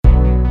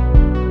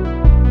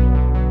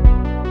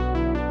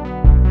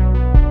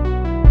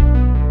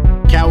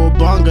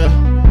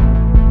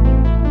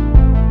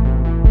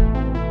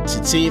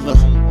Sativa.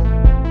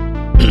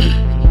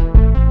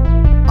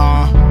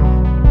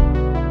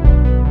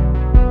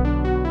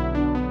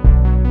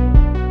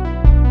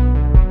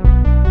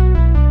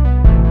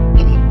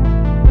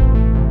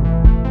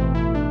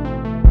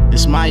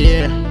 It's my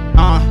year,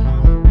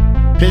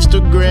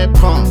 pistol grip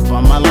pump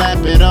on my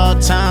lap at all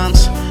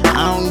times.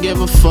 I don't give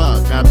a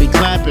fuck, I be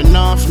clapping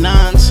off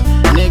nines.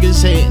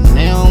 Niggas hating,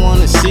 they don't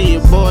wanna see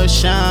a boy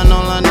shine.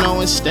 All I know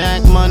is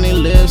stack money,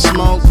 live,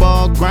 smoke,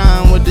 ball,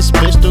 grind with this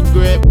pistol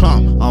grip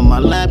pump on my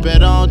lap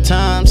at all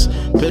times.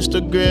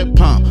 Pistol grip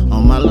pump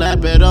on my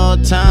lap at all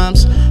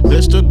times.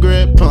 Pistol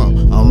grip pump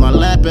on my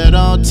lap at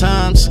all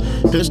times.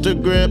 Pistol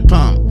grip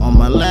pump on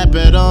my lap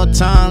at all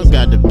times.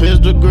 Got the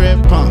pistol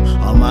grip pump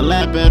on my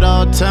lap at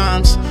all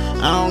times.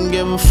 I don't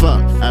give a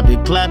fuck, I be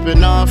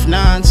clapping off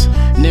nines.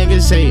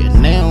 Niggas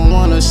hating, they don't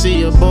wanna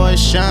see a boy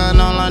shine.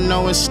 All I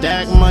know is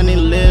stack money,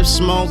 live,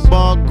 smoke,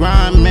 ball,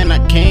 grind. Man,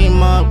 I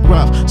came up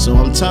rough, so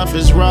I'm tough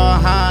as raw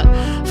hot.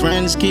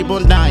 Friends keep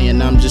on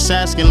dying, I'm just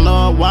asking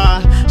Lord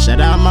why.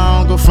 Shout out my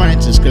Uncle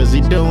Francis, cause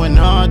he doing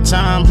hard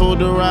time. Pulled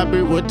the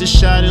robbery with the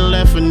shot and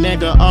left a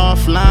nigga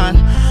offline.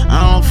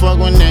 I don't fuck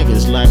with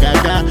niggas like I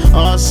got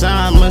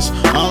Alzheimer's.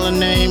 All in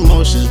their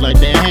emotions like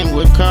they hang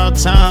with Carl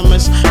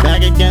Thomas.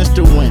 Back against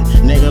the wind,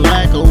 nigga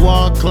like a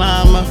wall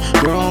climber.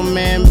 Grown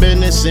man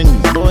business and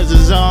you boys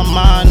is all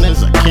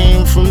minors. I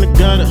came from the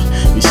gutter,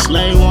 we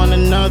slay one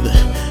another.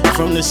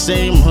 From the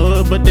same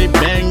hood, but they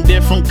bang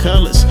different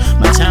colors.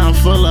 My town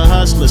full of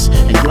hustlers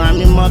and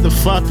grimy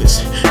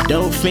motherfuckers.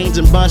 Dope fiends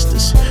and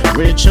busters,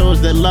 rich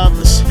hoes that love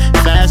us.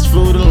 Fast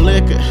food and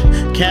liquor,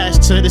 cash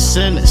to the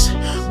sinners.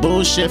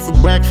 Bullshit for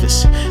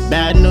breakfast,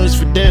 bad news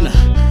for dinner.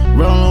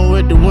 Rolling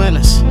with the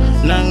winners,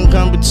 nothing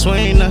come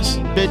between us.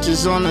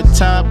 Bitches on the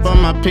top of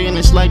my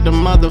penis like the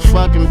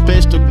motherfucking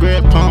pistol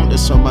grip pump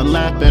that's on my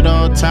lap at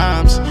all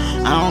times.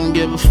 I don't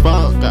give a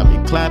fuck, I be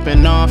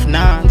clapping off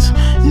nines.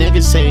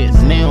 Niggas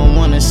hating, they don't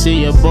wanna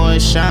see a boy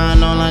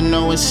shine. All I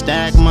know is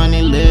stack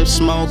money, live,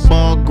 smoke,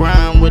 ball,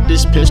 grind with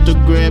this pistol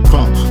grip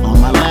pump on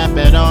my lap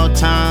at all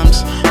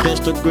times.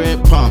 Pistol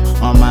grip pump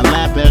on my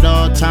lap at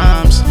all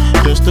times.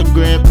 Pistol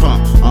grip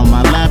pump on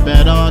my lap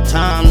at all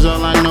times.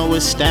 All I know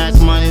is stack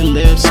money,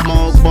 live,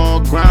 smoke,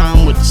 ball,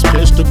 grind with this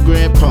pistol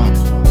grip pump.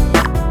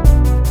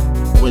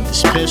 With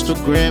this pistol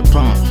grip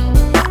pump.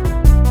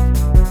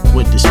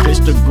 With this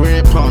pistol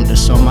grip pump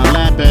that's on my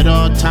lap at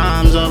all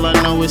times. All I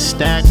know is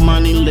stack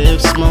money,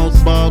 live, smoke,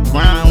 ball,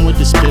 grind with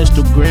this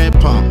pistol grip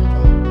pump.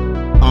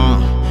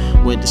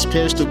 With this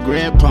pistol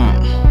grip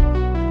pump.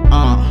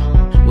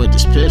 With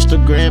this pistol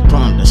grip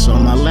pump that's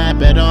on my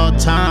lap at all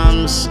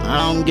times. I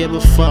don't give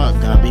a fuck,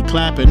 I be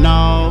clapping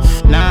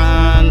off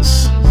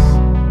nines.